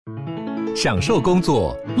享受工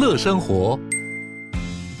作，乐生活。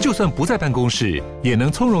就算不在办公室，也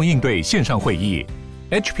能从容应对线上会议。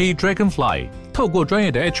HP Dragonfly 透过专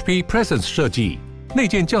业的 HP Presence 设计，内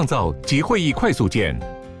建降噪及会议快速键，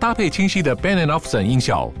搭配清晰的 Bang & Olufsen 音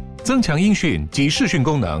效，增强音讯及视讯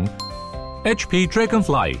功能。HP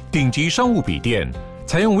Dragonfly 顶级商务笔电，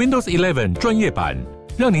采用 Windows 11专业版，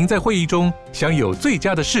让您在会议中享有最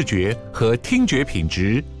佳的视觉和听觉品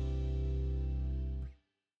质。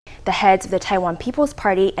The heads of the Taiwan People's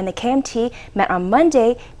Party and the KMT met on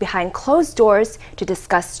Monday behind closed doors to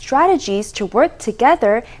discuss strategies to work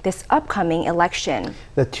together this upcoming election.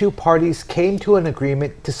 The two parties came to an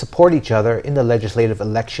agreement to support each other in the legislative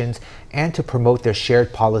elections and to promote their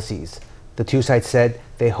shared policies. The two sides said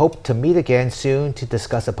they hope to meet again soon to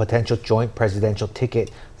discuss a potential joint presidential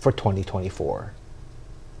ticket for 2024.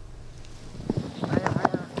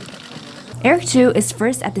 Eric Chu is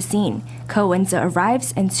first at the scene. Ko Wen-je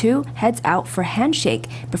arrives and Chu heads out for a handshake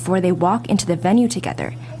before they walk into the venue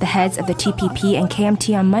together. The heads of the TPP and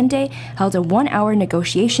KMT on Monday held a one-hour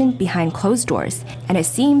negotiation behind closed doors, and it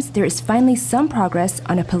seems there is finally some progress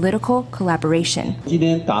on a political collaboration.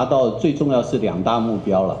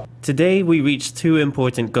 Today, we reached two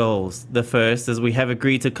important goals. The first is we have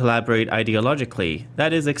agreed to collaborate ideologically.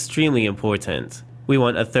 That is extremely important. We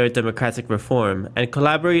want a third democratic reform and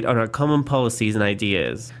collaborate on our common policies and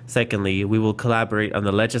ideas. Secondly, we will collaborate on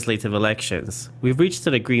the legislative elections. We've reached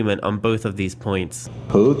an agreement on both of these points.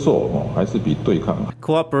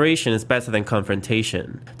 Cooperation is better than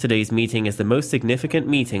confrontation. Today's meeting is the most significant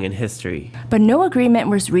meeting in history. But no agreement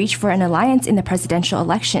was reached for an alliance in the presidential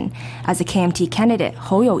election, as a KMT candidate,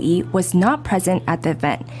 Hou You-yi, was not present at the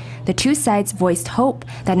event. The two sides voiced hope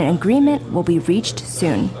that an agreement will be reached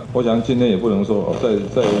soon.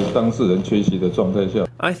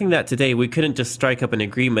 I think that today we couldn't just strike up an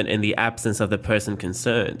agreement in the absence of the person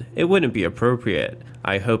concerned. It wouldn't be appropriate.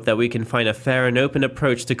 I hope that we can find a fair and open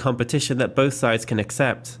approach to competition that both sides can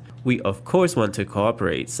accept. We of course want to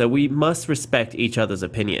cooperate, so we must respect each other's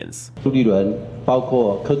opinions.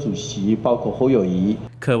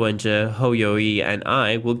 Ko Wen-je, Hou You-yi, and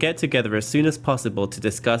I will get together as soon as possible to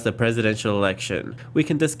discuss the presidential election. We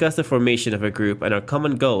can discuss the formation of a group and our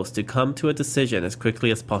common goals to come to a decision as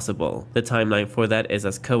quickly as possible. The timeline for that is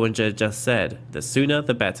as Ko Wen-je just said, the sooner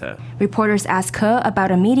the better. Reporters asked Ko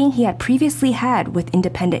about a meeting he had previously had with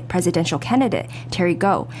independent presidential candidate Terry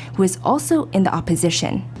Go, who is also in the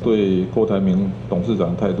opposition.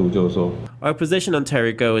 Our position on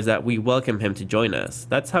Terry Go is that we welcome him to join us.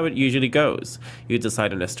 That's how it usually goes. You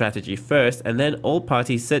decide on a strategy first, and then all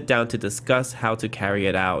parties sit down to discuss how to carry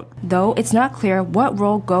it out. Though it's not clear what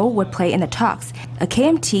role Go would play in the talks, a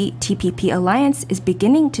KMT-TPP alliance is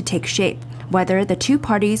beginning to take shape. Whether the two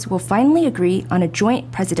parties will finally agree on a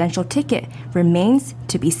joint presidential ticket remains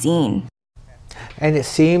to be seen. And it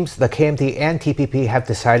seems the KMT and TPP have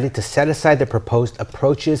decided to set aside the proposed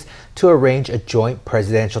approaches to arrange a joint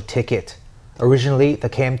presidential ticket. Originally, the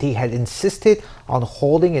KMT had insisted on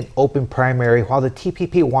holding an open primary while the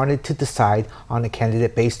TPP wanted to decide on a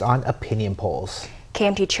candidate based on opinion polls.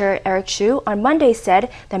 KMT Chair Eric Chu on Monday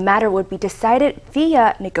said the matter would be decided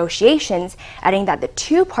via negotiations, adding that the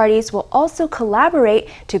two parties will also collaborate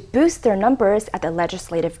to boost their numbers at the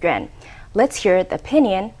legislative yuan. Let's hear the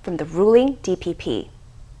opinion from the ruling DPP.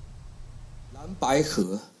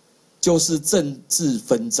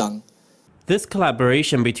 This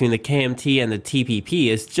collaboration between the KMT and the TPP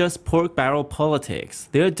is just pork barrel politics.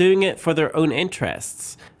 They're doing it for their own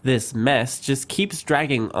interests. This mess just keeps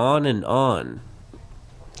dragging on and on.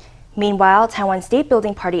 Meanwhile, Taiwan State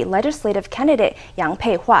Building Party legislative candidate Yang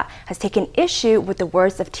Pei-hua has taken issue with the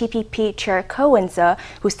words of TPP Chair Ko Wen-je,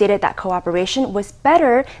 who stated that cooperation was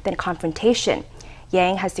better than confrontation.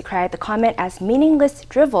 Yang has decried the comment as meaningless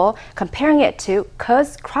drivel, comparing it to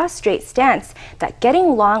Ko's cross-strait stance that getting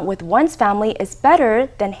along with one's family is better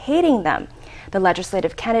than hating them. The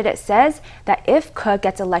legislative candidate says that if Ko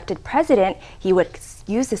gets elected president, he would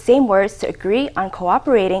use the same words to agree on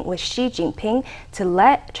cooperating with Xi Jinping to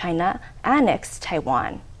let China annex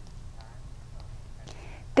Taiwan.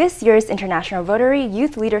 This year's International Rotary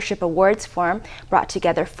Youth Leadership Awards Forum brought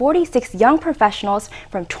together 46 young professionals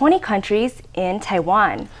from 20 countries in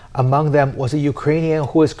Taiwan. Among them was a Ukrainian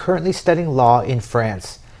who is currently studying law in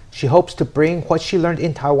France. She hopes to bring what she learned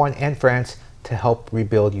in Taiwan and France to help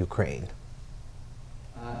rebuild Ukraine.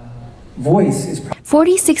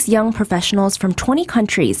 46 young professionals from 20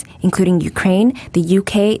 countries, including Ukraine, the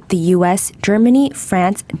UK, the US, Germany,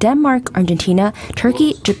 France, Denmark, Argentina,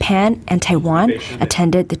 Turkey, Japan, and Taiwan,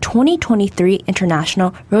 attended the 2023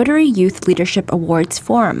 International Rotary Youth Leadership Awards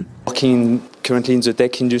Forum. Working currently in the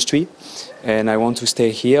tech industry, and I want to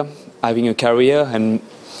stay here, having a career and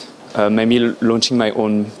maybe launching my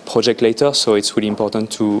own project later. So it's really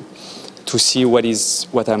important to see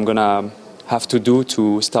what I'm gonna have to do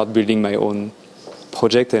to start building my own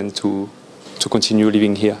project and to continue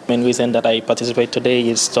living here. The main reason that I participate today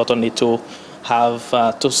is not only to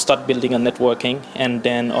have to start building a networking and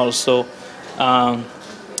then also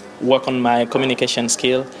work on my communication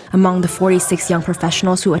skill. Among the 46 young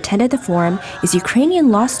professionals who attended the forum is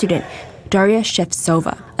Ukrainian law student Daria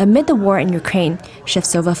Shevtsova. Amid the war in Ukraine,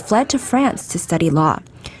 Shevtsova fled to France to study law.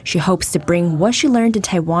 She hopes to bring what she learned in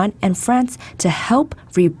Taiwan and France to help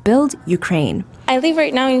rebuild Ukraine. I live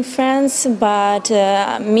right now in France, but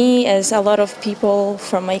me, as a lot of people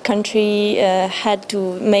from my country, had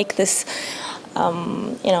to make this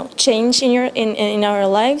change in our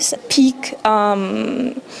lives. Peak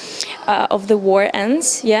of the war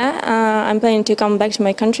ends. I'm planning to come back to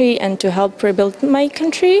my country and to help rebuild my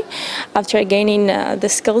country after gaining the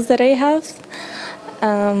skills that I have.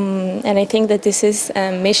 And I think that this is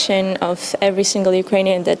a mission of every single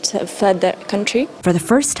Ukrainian that fled their country. For the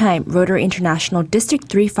first time, Rotary International District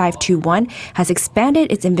 3521 has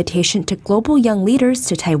expanded its invitation to global young leaders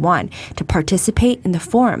to Taiwan to participate in the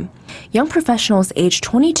forum. Young professionals aged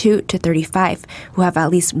 22 to 35 who have at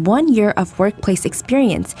least 1 year of workplace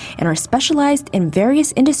experience and are specialized in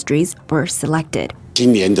various industries were selected.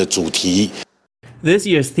 This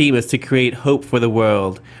year's theme is to create hope for the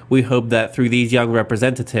world. We hope that through these young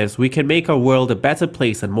representatives, we can make our world a better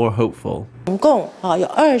place and more hopeful.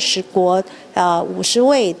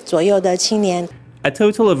 A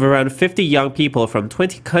total of around 50 young people from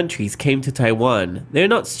 20 countries came to Taiwan. They're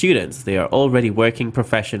not students, they are already working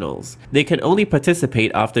professionals. They can only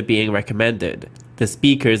participate after being recommended. The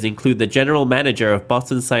speakers include the general manager of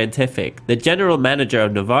Boston Scientific, the general manager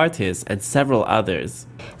of Novartis, and several others.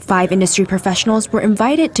 5 industry professionals were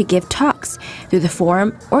invited to give talks. Through the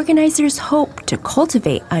forum, organizers hope to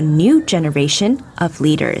cultivate a new generation of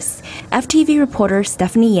leaders. FTV reporter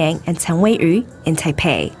Stephanie Yang and Chen Wei-yu in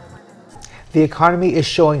Taipei. The economy is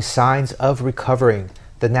showing signs of recovering.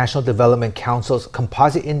 The National Development Council's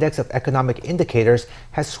Composite Index of Economic Indicators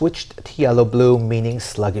has switched to yellow-blue, meaning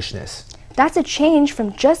sluggishness. That's a change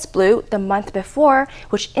from just blue the month before,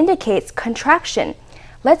 which indicates contraction.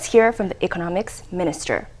 Let's hear from the economics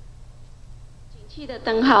minister.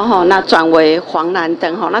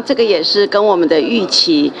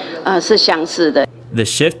 The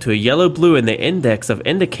shift to a yellow-blue in the index of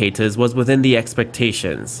indicators was within the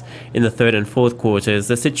expectations. In the third and fourth quarters,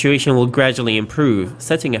 the situation will gradually improve,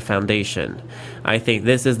 setting a foundation. I think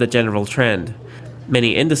this is the general trend.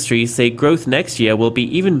 Many industries say growth next year will be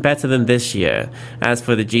even better than this year. As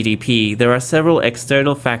for the GDP, there are several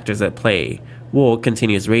external factors at play. War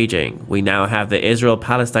continues raging. We now have the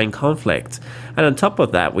Israel-Palestine conflict. And on top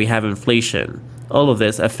of that, we have inflation. All of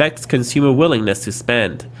this affects consumer willingness to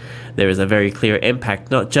spend. There is a very clear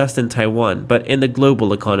impact not just in Taiwan, but in the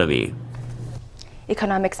global economy.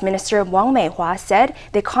 Economics Minister Wang Meihua said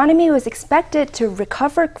the economy was expected to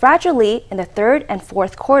recover gradually in the third and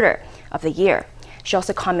fourth quarter of the year. She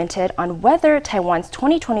also commented on whether Taiwan's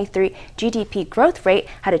 2023 GDP growth rate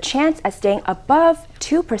had a chance at staying above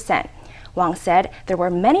 2%. Wang said there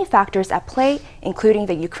were many factors at play, including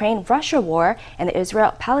the Ukraine-Russia war and the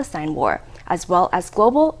Israel-Palestine war, as well as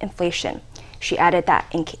global inflation. She added that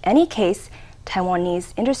in any case,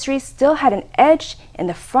 Taiwanese industries still had an edge in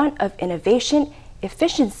the front of innovation,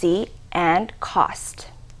 efficiency, and cost.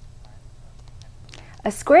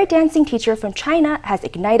 A square dancing teacher from China has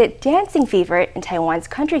ignited dancing fever in Taiwan's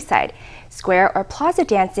countryside. Square or plaza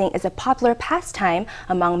dancing is a popular pastime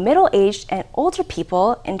among middle-aged and older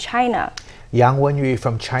people in China. Yang Wenyu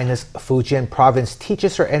from China's Fujian province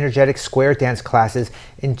teaches her energetic square dance classes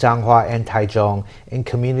in Changhua and Taichung in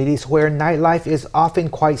communities where nightlife is often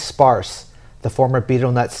quite sparse. The former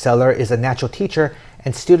betel nut seller is a natural teacher,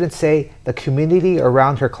 and students say the community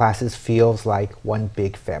around her classes feels like one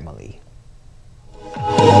big family.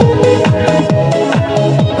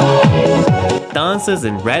 Dancers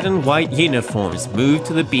in red and white uniforms move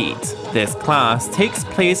to the beat. This class takes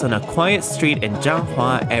place on a quiet street in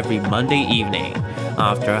Changhua every Monday evening.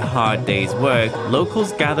 After a hard day's work,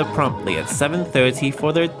 locals gather promptly at 7:30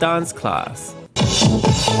 for their dance class.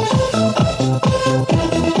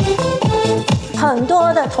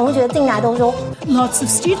 Lots of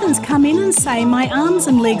students come in and say my arms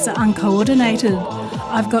and legs are uncoordinated.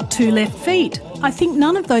 I've got 2 left feet. I think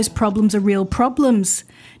none of those problems are real problems.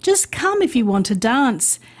 Just come if you want to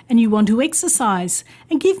dance and you want to exercise,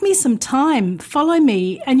 and give me some time, follow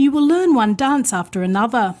me, and you will learn one dance after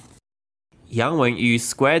another. Yang Wenyu's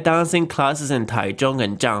square dancing classes in Taichung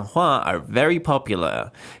and Jianghua are very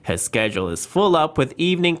popular. His schedule is full up with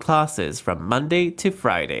evening classes from Monday to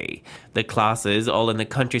Friday. The classes, all in the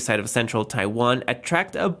countryside of central Taiwan,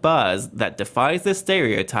 attract a buzz that defies the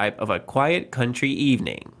stereotype of a quiet country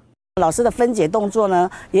evening. She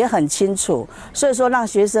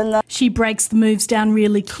breaks the moves down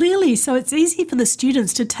really clearly, so it's easy for the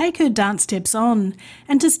students to take her dance steps on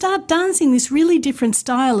and to start dancing this really different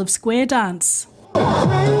style of square dance.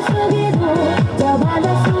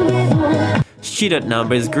 Student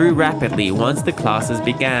numbers grew rapidly once the classes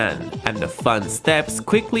began, and the fun steps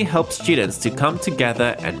quickly helped students to come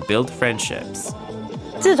together and build friendships.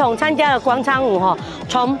 Since I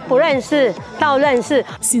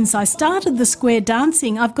started the square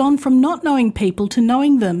dancing, I've gone from not knowing people to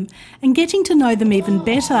knowing them and getting to know them even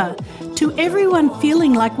better, to everyone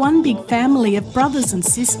feeling like one big family of brothers and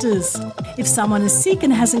sisters. If someone is sick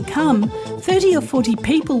and hasn't come, 30 or 40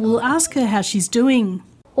 people will ask her how she's doing.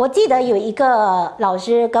 I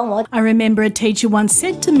remember a teacher once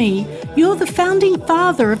said to me, "You're the founding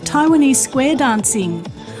father of Taiwanese square dancing."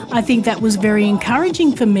 I think that was very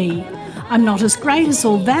encouraging for me. I'm not as great as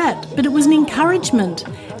all that, but it was an encouragement,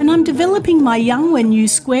 and I'm developing my Yang Wenyu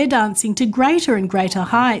square dancing to greater and greater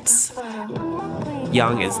heights.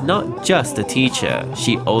 Yang is not just a teacher.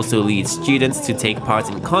 She also leads students to take part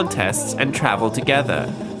in contests and travel together.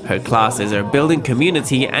 Her classes are building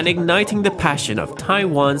community and igniting the passion of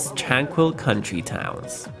Taiwan's tranquil country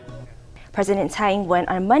towns. President Tsai Ing-wen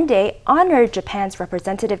on Monday honored Japan's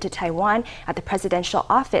representative to Taiwan at the presidential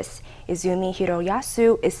office. Izumi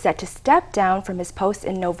Hiroyasu is set to step down from his post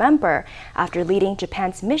in November after leading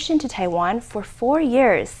Japan's mission to Taiwan for 4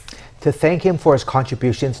 years. To thank him for his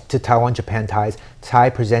contributions to Taiwan-Japan ties, Tsai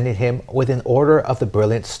presented him with an Order of the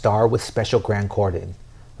Brilliant Star with Special Grand Cordon.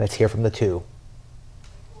 Let's hear from the two.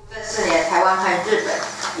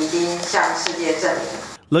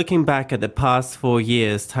 Looking back at the past 4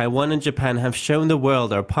 years, Taiwan and Japan have shown the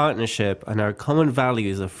world our partnership and our common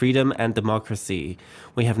values of freedom and democracy.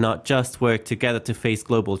 We have not just worked together to face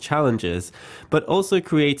global challenges, but also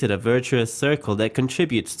created a virtuous circle that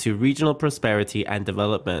contributes to regional prosperity and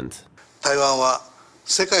development. Taiwan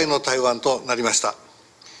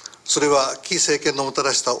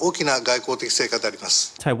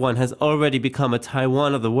has already become a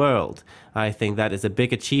Taiwan of the world. I think that is a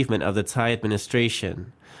big achievement of the Tsai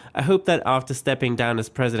administration. I hope that after stepping down as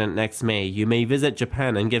president next May, you may visit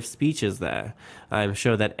Japan and give speeches there. I am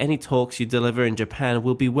sure that any talks you deliver in Japan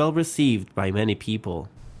will be well received by many people.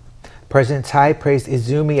 President Tsai praised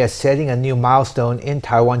Izumi as setting a new milestone in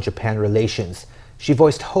Taiwan-Japan relations. She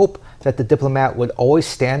voiced hope that the diplomat would always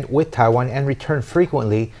stand with Taiwan and return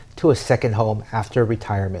frequently to a second home after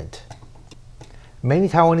retirement. Many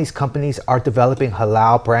Taiwanese companies are developing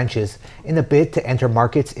halal branches in a bid to enter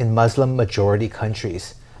markets in Muslim-majority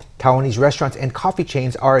countries. Taiwanese restaurants and coffee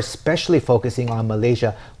chains are especially focusing on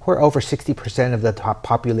Malaysia, where over 60% of the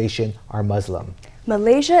population are Muslim.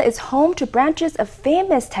 Malaysia is home to branches of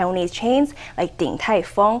famous Taiwanese chains like Din Tai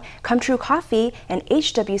Fung, Come True Coffee, and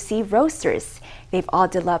HWC Roasters. They've all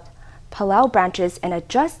developed halal branches and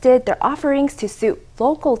adjusted their offerings to suit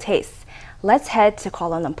local tastes. Let's head to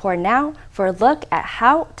Kuala Lumpur now for a look at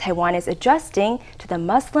how Taiwan is adjusting to the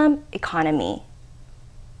Muslim economy.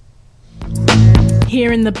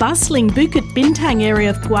 Here in the bustling Bukit Bintang area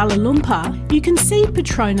of Kuala Lumpur, you can see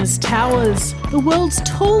Petronas Towers, the world's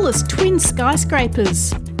tallest twin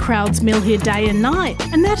skyscrapers. Crowds mill here day and night,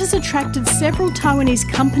 and that has attracted several Taiwanese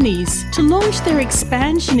companies to launch their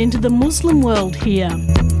expansion into the Muslim world here.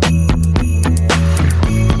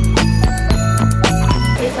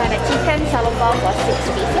 This one a chicken xiao long bao for 6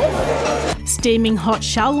 pieces. Steaming hot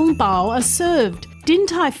xiao long bao are served. Din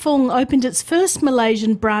Tai Fung opened its first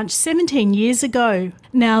Malaysian branch 17 years ago.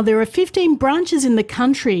 Now there are 15 branches in the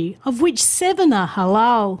country, of which 7 are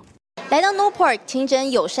halal.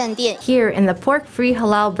 Here in the pork-free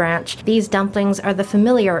halal branch, these dumplings are the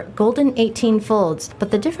familiar golden 18 folds, but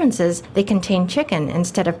the difference is they contain chicken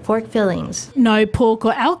instead of pork fillings. No pork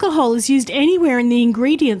or alcohol is used anywhere in the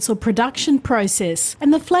ingredients or production process,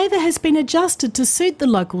 and the flavour has been adjusted to suit the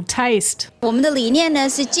local taste.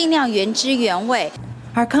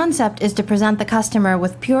 Our concept is to present the customer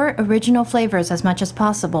with pure, original flavors as much as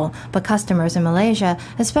possible, but customers in Malaysia,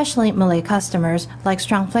 especially Malay customers, like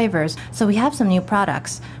strong flavors, so we have some new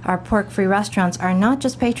products. Our pork-free restaurants are not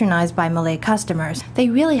just patronized by Malay customers, they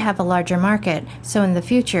really have a larger market, so in the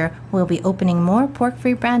future, we'll be opening more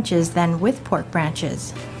pork-free branches than with pork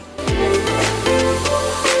branches.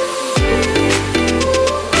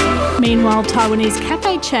 Meanwhile, Taiwanese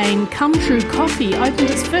cafe chain Come True Coffee opened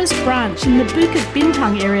its first branch in the Bukit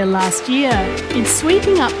Bintang area last year. It's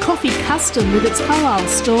sweeping up coffee custom with its halal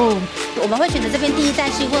stall.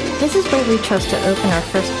 This is where we chose to open our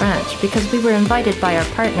first branch because we were invited by our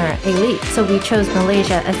partner, Elite, so we chose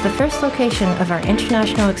Malaysia as the first location of our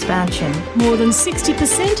international expansion. More than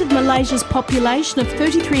 60% of Malaysia's population of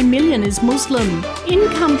 33 million is Muslim. In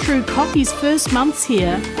Come True Coffee's first months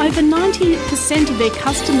here, over 90% of their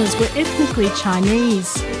customers were ethnically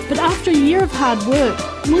Chinese. But after a year of hard work,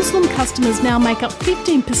 Muslim customers now make up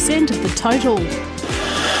 15% of the total.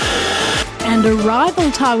 And a rival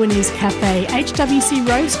Taiwanese cafe, HWC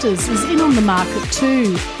Roasters, is in on the market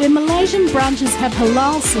too. Their Malaysian branches have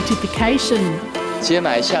halal certification.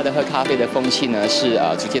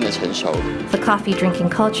 The coffee drinking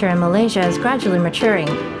culture in Malaysia is gradually maturing.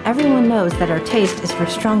 Everyone knows that our taste is for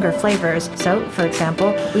stronger flavors. So, for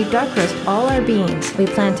example, we dark roast all our beans. We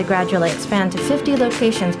plan to gradually expand to 50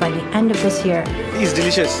 locations by the end of this year. It's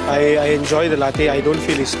delicious. I enjoy the latte. I don't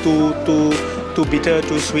feel it's too bitter,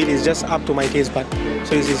 too sweet. It's just up to my taste bud.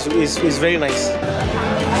 So it's very nice.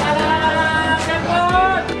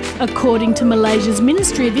 According to Malaysia's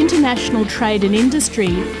Ministry of International Trade and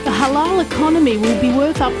Industry, the halal economy will be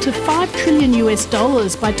worth up to $5 trillion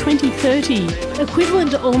by 2030,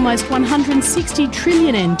 equivalent to almost 160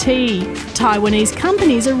 trillion NT. Taiwanese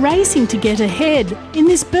companies are racing to get ahead in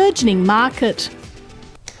this burgeoning market.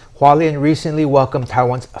 Hualien recently welcomed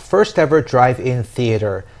Taiwan's first ever drive-in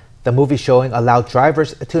theater. The movie showing allowed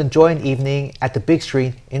drivers to enjoy an evening at the big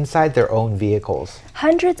screen inside their own vehicles.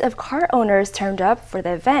 Hundreds of car owners turned up for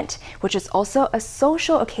the event, which is also a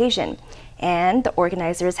social occasion. And the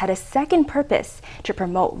organizers had a second purpose, to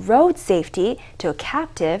promote road safety to a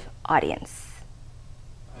captive audience.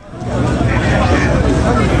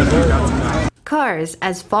 Cars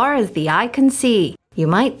as far as the eye can see. You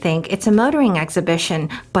might think it's a motoring exhibition,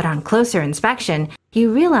 but on closer inspection,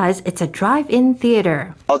 you realize it's a drive-in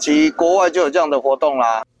theater.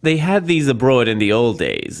 They had these abroad in the old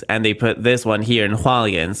days, and they put this one here in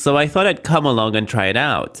Hualien, so I thought I'd come along and try it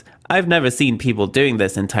out. I've never seen people doing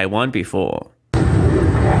this in Taiwan before.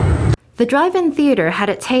 The drive-in theater had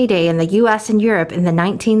its heyday in the US and Europe in the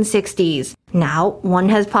 1960s. Now, one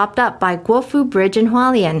has popped up by Guofu Bridge in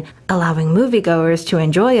Hualien, allowing moviegoers to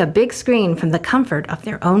enjoy a big screen from the comfort of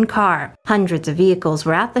their own car. Hundreds of vehicles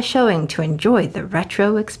were at the showing to enjoy the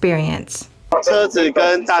retro experience.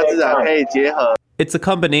 It's a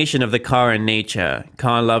combination of the car and nature.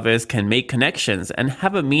 Car lovers can make connections and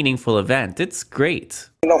have a meaningful event. It's great.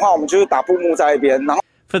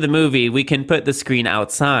 For the movie, we can put the screen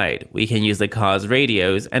outside. We can use the car's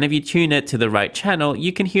radios, and if you tune it to the right channel,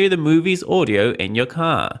 you can hear the movie's audio in your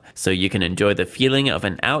car. So you can enjoy the feeling of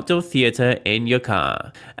an outdoor theater in your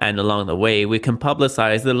car. And along the way, we can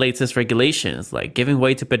publicize the latest regulations, like giving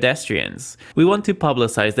way to pedestrians. We want to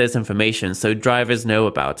publicize this information so drivers know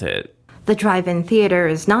about it. The drive-in theater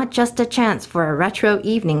is not just a chance for a retro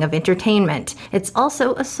evening of entertainment. It's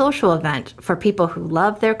also a social event for people who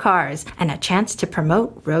love their cars and a chance to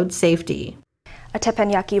promote road safety. A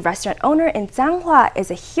teppanyaki restaurant owner in Zhanghua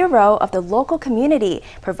is a hero of the local community,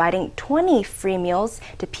 providing 20 free meals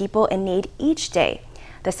to people in need each day.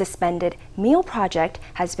 The suspended meal project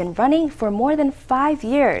has been running for more than 5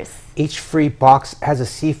 years. Each free box has a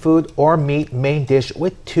seafood or meat main dish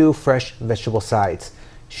with 2 fresh vegetable sides.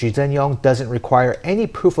 Xu Zhenyong doesn't require any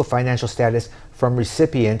proof of financial status from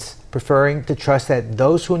recipients, preferring to trust that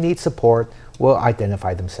those who need support will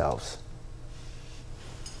identify themselves.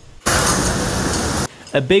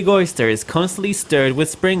 A big oyster is constantly stirred with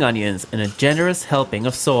spring onions and a generous helping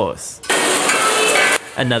of sauce.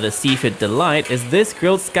 Another seafood delight is this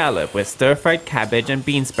grilled scallop with stir-fried cabbage and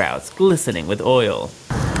bean sprouts glistening with oil.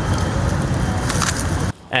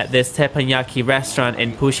 At this teppanyaki restaurant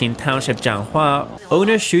in Puxing Township, Zhanghua,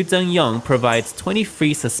 owner Xu Zhengyong provides 20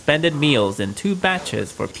 free suspended meals in 2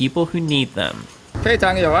 batches for people who need them.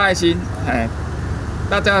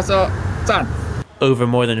 Over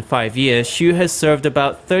more than 5 years, Xu has served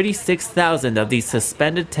about 36,000 of these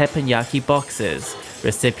suspended teppanyaki boxes.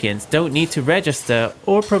 Recipients don't need to register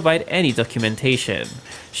or provide any documentation.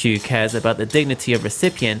 Xu cares about the dignity of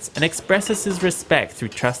recipients and expresses his respect through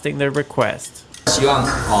trusting their request.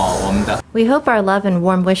 We hope our love and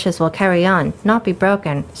warm wishes will carry on, not be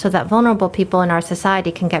broken, so that vulnerable people in our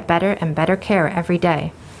society can get better and better care every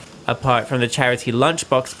day. Apart from the charity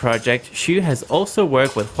Lunchbox project, Xu has also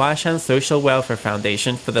worked with Huashan Social Welfare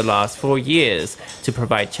Foundation for the last 4 years to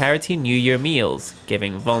provide charity New Year meals,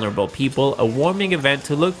 giving vulnerable people a warming event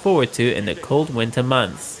to look forward to in the cold winter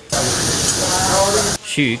months.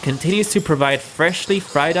 Chu continues to provide freshly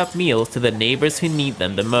fried up meals to the neighbors who need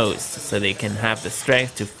them the most, so they can have the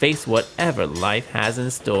strength to face whatever life has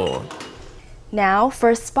in store. Now for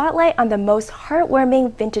a spotlight on the most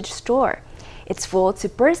heartwarming vintage store. It's full to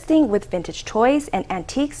bursting with vintage toys and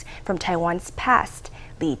antiques from Taiwan's past.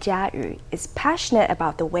 Li Jiayu is passionate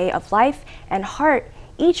about the way of life and heart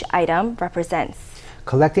each item represents.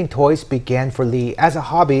 Collecting toys began for Li as a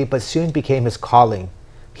hobby but soon became his calling.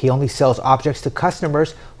 He only sells objects to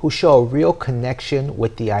customers who show a real connection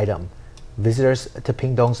with the item. Visitors to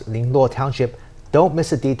Pingdong's Linluo Township don't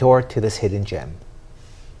miss a detour to this hidden gem.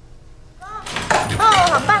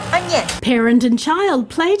 Parent and child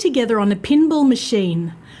play together on a pinball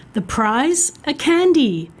machine. The prize? A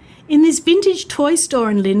candy. In this vintage toy store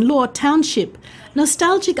in Linluo Township,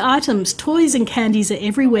 nostalgic items, toys and candies are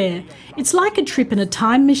everywhere. It's like a trip in a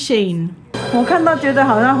time machine.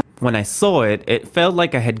 When I saw it, it felt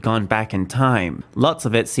like I had gone back in time. Lots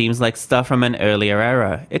of it seems like stuff from an earlier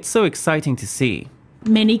era. It's so exciting to see.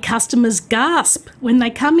 Many customers gasp when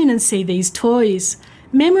they come in and see these toys.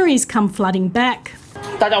 Memories come flooding back.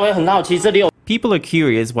 People are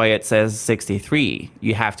curious why it says 63.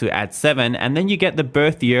 You have to add 7 and then you get the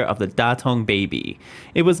birth year of the Datong baby.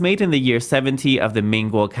 It was made in the year 70 of the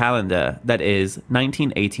Mingguo calendar, that is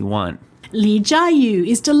 1981. Li Jiayu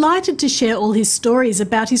is delighted to share all his stories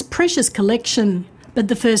about his precious collection. But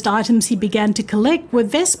the first items he began to collect were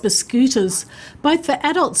Vespa scooters, both for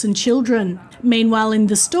adults and children. Meanwhile, in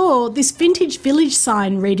the store, this vintage village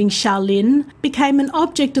sign reading Shaolin became an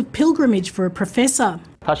object of pilgrimage for a professor.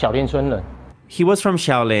 He was from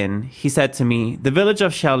Shaolin. He said to me, "The village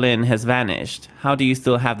of Shaolin has vanished. How do you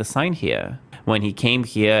still have the sign here?" When he came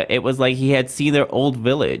here, it was like he had seen their old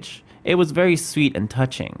village. It was very sweet and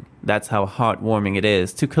touching. That's how heartwarming it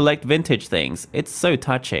is to collect vintage things. It's so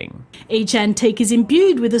touching. Each antique is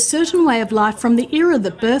imbued with a certain way of life from the era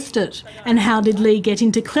that birthed it. And how did Li get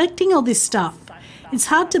into collecting all this stuff? It's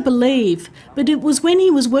hard to believe, but it was when he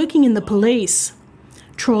was working in the police.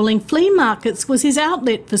 Trawling flea markets was his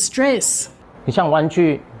outlet for stress.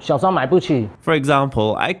 For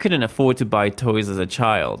example, I couldn't afford to buy toys as a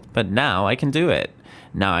child, but now I can do it.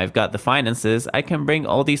 Now I've got the finances, I can bring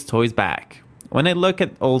all these toys back. When I look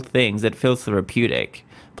at old things, it feels therapeutic.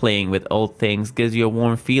 Playing with old things gives you a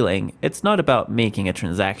warm feeling. It's not about making a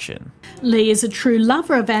transaction. Li is a true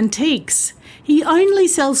lover of antiques. He only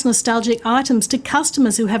sells nostalgic items to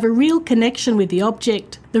customers who have a real connection with the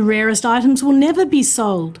object. The rarest items will never be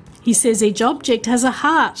sold. He says each object has a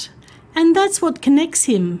heart, and that's what connects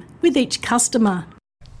him with each customer.